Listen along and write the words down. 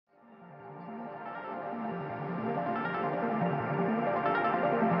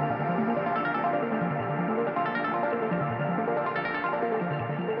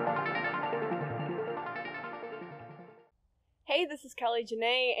Hey, this is Kelly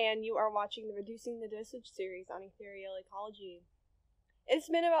Janae, and you are watching the Reducing the Dosage series on ethereal ecology. It's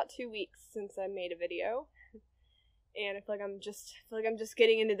been about 2 weeks since I made a video, and I feel like I'm just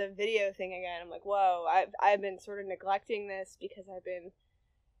getting into the video thing again. I'm like, whoa, I've been sort of neglecting this because I've been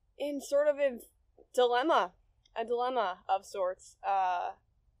in sort of a dilemma of sorts,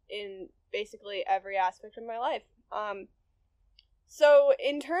 in basically every aspect of my life. So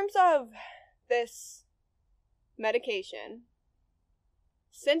in terms of this medication,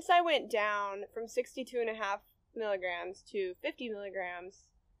 since I went down from 62.5 milligrams to 50 milligrams,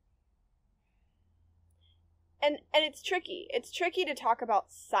 and it's tricky. It's tricky to talk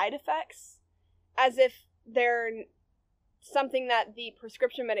about side effects as if they're something that the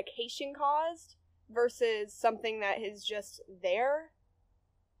prescription medication caused versus something that is just there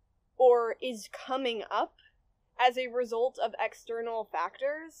or is coming up as a result of external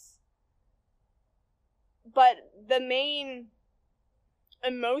factors. But the main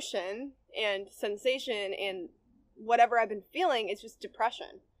emotion and sensation and whatever I've been feeling is just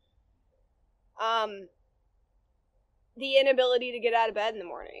depression. The inability to get out of bed in the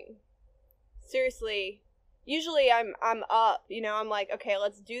morning. Seriously, usually I'm up, I'm like, okay,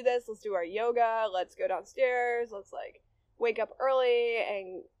 let's do this, let's do our yoga, let's go downstairs, let's wake up early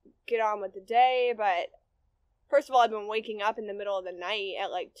and get on with the day. But first of all, I've been waking up in the middle of the night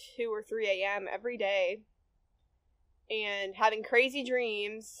at 2 or 3 a.m. every day and having crazy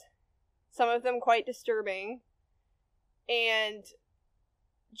dreams, some of them quite disturbing, and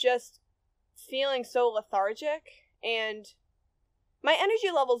just feeling so lethargic. And my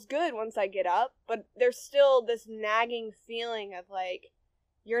energy level's good once I get up, but there's still this nagging feeling of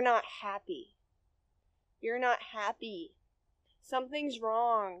you're not happy. You're not happy. Something's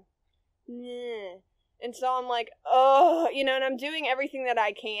wrong. And so I'm like, oh, and I'm doing everything that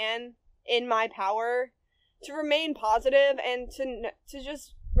I can in my power to remain positive and to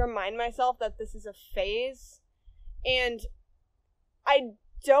just remind myself that this is a phase. And I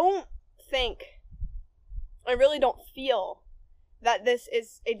really don't feel that this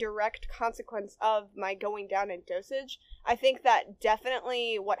is a direct consequence of my going down in dosage. I think that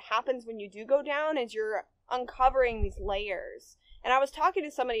definitely what happens when you do go down is you're uncovering these layers. And I was talking to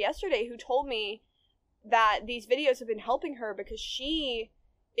somebody yesterday who told me that these videos have been helping her because she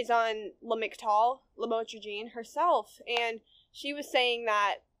is on Lamotrigine herself. And she was saying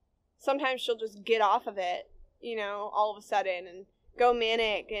that sometimes she'll just get off of it, all of a sudden, and go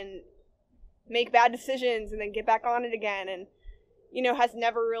manic and make bad decisions and then get back on it again, and has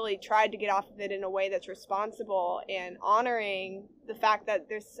never really tried to get off of it in a way that's responsible and honoring the fact that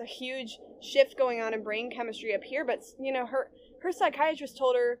there's a huge shift going on in brain chemistry up here. But her psychiatrist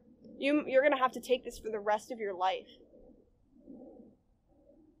told her, you're gonna have to take this for the rest of your life.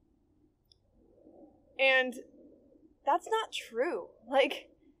 And that's not true. What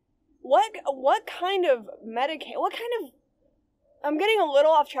kind of I'm getting a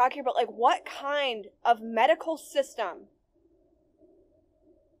little off track here, but what kind of medical system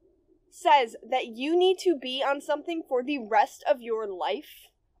says that you need to be on something for the rest of your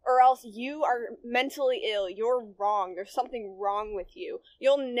life, or else you are mentally ill, you're wrong, there's something wrong with you,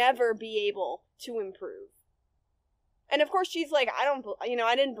 you'll never be able to improve? And of course she's like, I don't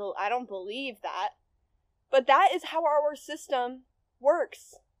believe that, but that is how our system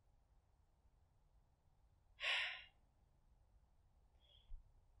works.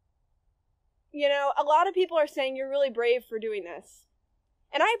 A lot of people are saying you're really brave for doing this.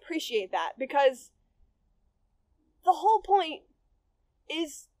 And I appreciate that, because the whole point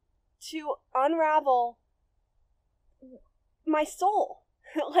is to unravel my soul.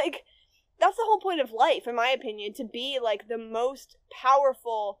 That's the whole point of life, in my opinion, to be the most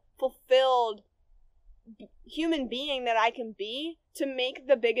powerful, fulfilled human being that I can be, to make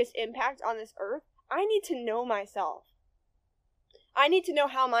the biggest impact on this earth. I need to know myself. I need to know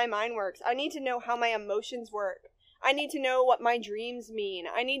how my mind works. I need to know how my emotions work. I need to know what my dreams mean.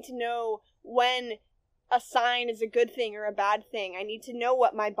 I need to know when a sign is a good thing or a bad thing. I need to know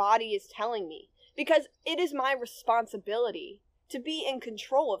what my body is telling me, because it is my responsibility to be in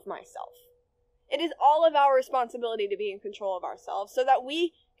control of myself. It is all of our responsibility to be in control of ourselves so that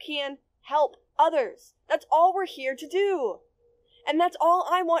we can help others. That's all we're here to do. And that's all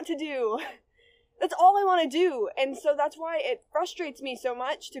I want to do. That's all I want to do. And so that's why it frustrates me so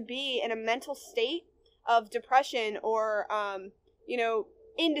much to be in a mental state of depression or,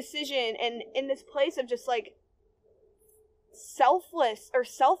 indecision, and in this place of just selfless or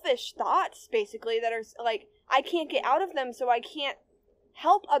selfish thoughts, basically, that are I can't get out of them, so I can't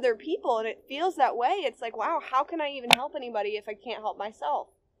help other people. And it feels that way. It's wow, how can I even help anybody if I can't help myself?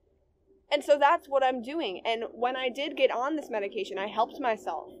 And so that's what I'm doing. And when I did get on this medication, I helped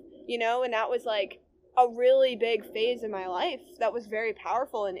myself, you know, and that was like a really big phase in my life that was very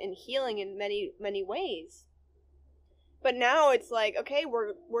powerful and healing in many, many ways. But now it's like, okay,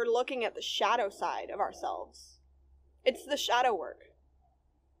 we're looking at the shadow side of ourselves. It's the shadow work.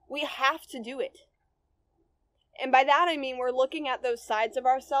 We have to do it. And by that I mean we're looking at those sides of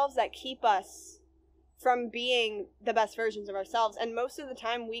ourselves that keep us from being the best versions of ourselves. And most of the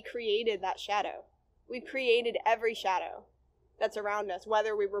time we created that shadow. We created every shadow that's around us,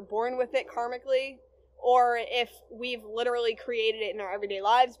 whether we were born with it karmically or if we've literally created it in our everyday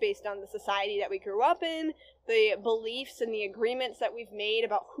lives based on the society that we grew up in, the beliefs and the agreements that we've made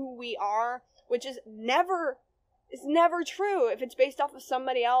about who we are, which is never true if it's based off of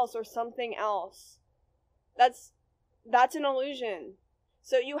somebody else or something else. That's an illusion.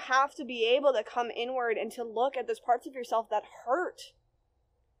 So you have to be able to come inward and to look at those parts of yourself that hurt.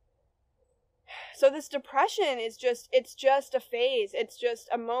 So this depression is just a phase. It's just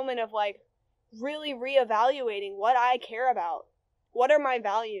a moment of like really reevaluating what I care about. What are my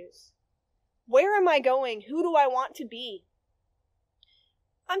values? Where am I going? Who do I want to be?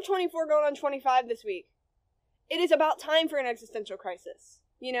 I'm 24 going on 25 this week. It is about time for an existential crisis,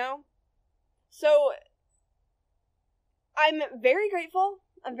 you know? So I'm very grateful.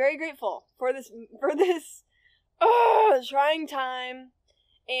 I'm very grateful for this trying time.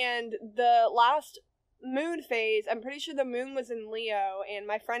 And the last moon phase, I'm pretty sure the moon was in Leo, and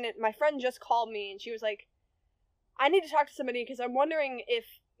my friend just called me and she was like, I need to talk to somebody because I'm wondering if,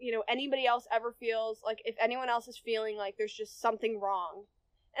 you know, anybody else ever feels like, if anyone else is feeling like there's just something wrong.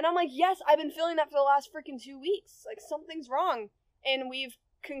 And I'm like, yes, I've been feeling that for the last freaking 2 weeks. Like, something's wrong. And we've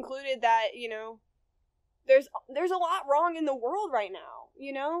concluded that, you know, there's a lot wrong in the world right now,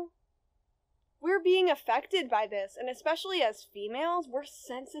 you know? We're being affected by this, and especially as females, we're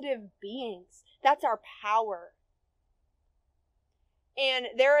sensitive beings. That's our power. And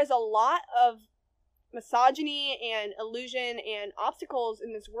there is a lot of misogyny and illusion and obstacles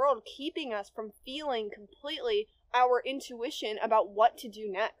in this world keeping us from feeling completely our intuition about what to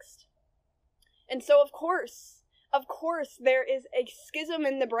do next. And so of course, there is a schism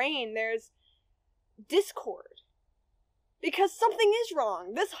in the brain. There's discord. Because something is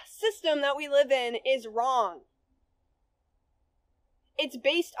wrong. This system that we live in is wrong. It's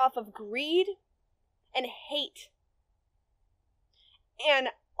based off of greed and hate. And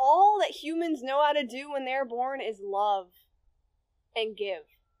all that humans know how to do when they're born is love and give.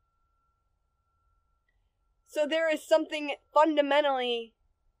 So there is something fundamentally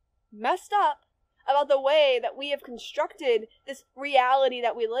messed up about the way that we have constructed this reality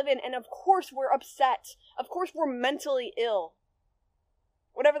that we live in. And of course we're upset. Of course we're mentally ill.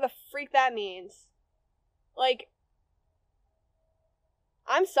 Whatever the freak that means. Like,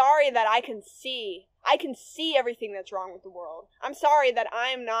 I'm sorry that I can see everything that's wrong with the world. I'm sorry that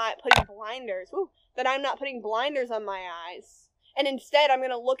I'm not putting blinders on my eyes. And instead I'm going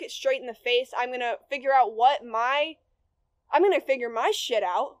to look it straight in the face. I'm going to figure my shit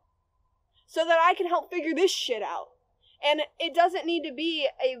out. So that I can help figure this shit out. And it doesn't need to be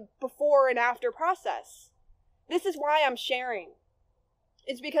a before and after process. This is why I'm sharing.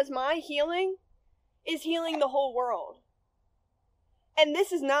 It's because my healing is healing the whole world. And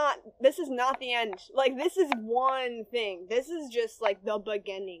this is not the end. Like, this is one thing. This is just like the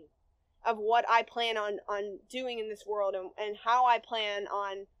beginning of what I plan on doing in this world and how I plan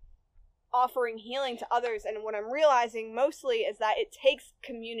on offering healing to others. And what I'm realizing mostly is that it takes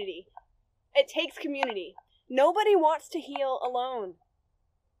community. It takes community. Nobody wants to heal alone.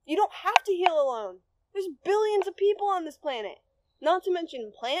 You don't have to heal alone. There's billions of people on this planet. Not to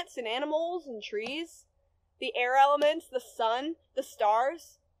mention plants and animals and trees, the air elements, the sun, the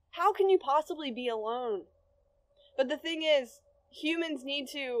stars. How can you possibly be alone? But the thing is, humans need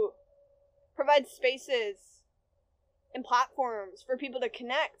to provide spaces and platforms for people to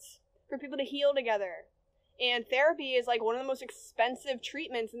connect, for people to heal together. And therapy is like one of the most expensive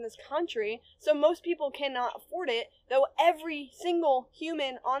treatments in this country, so most people cannot afford it, though every single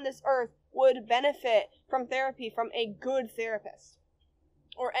human on this earth would benefit from therapy from a good therapist.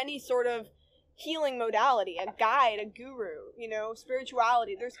 Or any sort of healing modality, a guide, a guru, you know,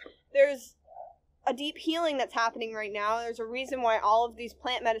 spirituality. There's a deep healing that's happening right now. There's a reason why all of these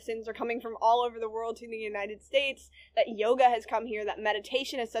plant medicines are coming from all over the world to the United States, that yoga has come here, that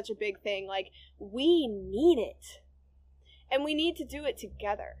meditation is such a big thing. Like, we need it. And we need to do it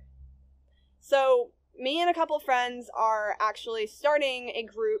together. So, me and a couple friends are actually starting a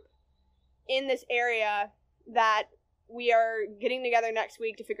group in this area that we are getting together next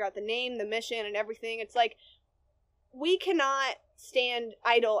week to figure out the name, the mission, and everything. It's like, we cannot stand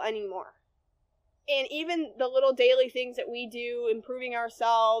idle anymore. And even the little daily things that we do, improving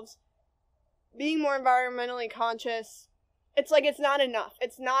ourselves, being more environmentally conscious, it's like it's not enough.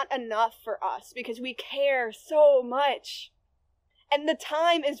 It's not enough for us because we care so much. And the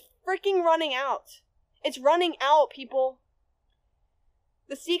time is freaking running out. It's running out, people.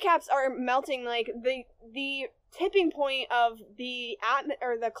 The sea caps are melting. Like the tipping point of the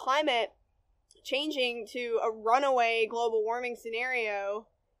climate changing to a runaway global warming scenario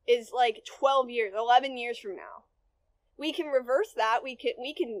is like 12 years, 11 years from now. We can reverse that. We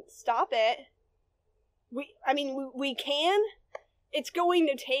can stop it. We can. It's going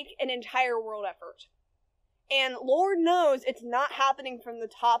to take an entire world effort. And Lord knows it's not happening from the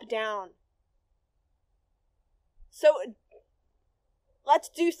top down. So let's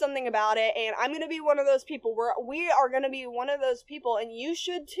do something about it, and I'm going to be one of those people. We are going to be one of those people, and you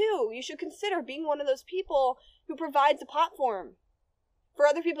should too. You should consider being one of those people who provides a platform for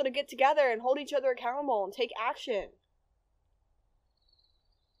other people to get together and hold each other accountable and take action.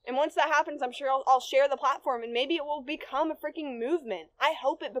 And once that happens, I'm sure I'll share the platform, and maybe it will become a freaking movement. I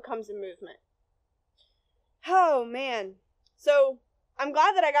hope it becomes a movement. Oh, man. So, I'm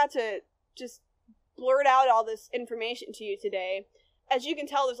glad that I got to just blurt out all this information to you today. As you can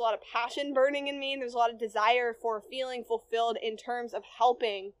tell, there's a lot of passion burning in me. There's a lot of desire for feeling fulfilled in terms of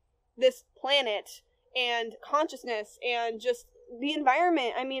helping this planet and consciousness and just the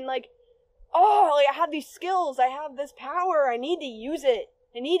environment. I mean, like, I have these skills. I have this power. I need to use it.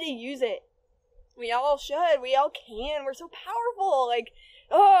 We all should. We all can. We're so powerful. Like,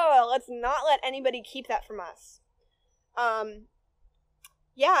 let's not let anybody keep that from us.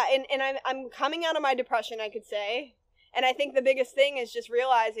 Yeah, and I'm coming out of my depression, I could say. And I think the biggest thing is just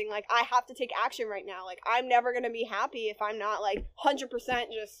realizing, like, I have to take action right now. Like, I'm never going to be happy if I'm not, like, 100%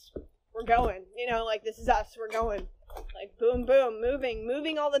 just, we're going. You know, like, this is us. We're going. Like, boom, boom,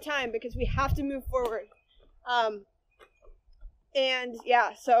 moving all the time because we have to move forward. And,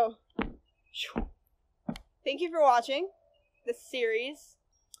 yeah, so, thank you for watching this series.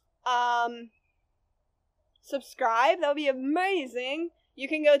 Subscribe. That would be amazing. You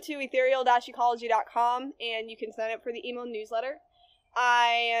can go to ethereal-ecology.com and you can sign up for the email newsletter.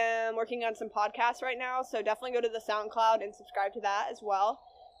 I am working on some podcasts right now, so definitely go to the SoundCloud and subscribe to that as well.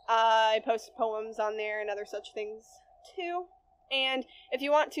 I post poems on there and other such things too. And if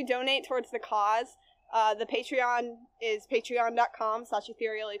you want to donate towards the cause, the Patreon is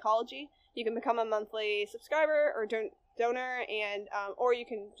patreon.com/ethereal-ecology. You can become a monthly subscriber or donor, and or you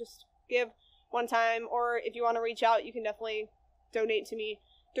can just give one time, or if you want to reach out, you can definitely donate to me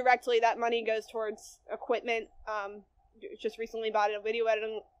directly. That money goes towards equipment. Just recently bought a video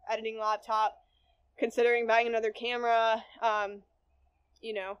editing laptop, considering buying another camera.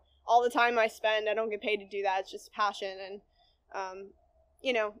 You know, all the time I spend, I don't get paid to do that. It's just passion, and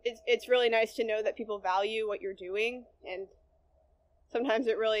you know, it's really nice to know that people value what you're doing, and sometimes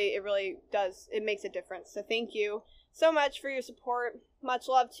it really does. It makes a difference. So thank you so much for your support. Much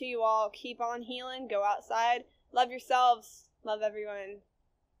love to you all. Keep on healing. Go outside. Love yourselves. Love everyone.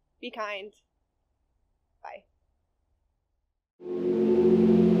 Be kind. Bye.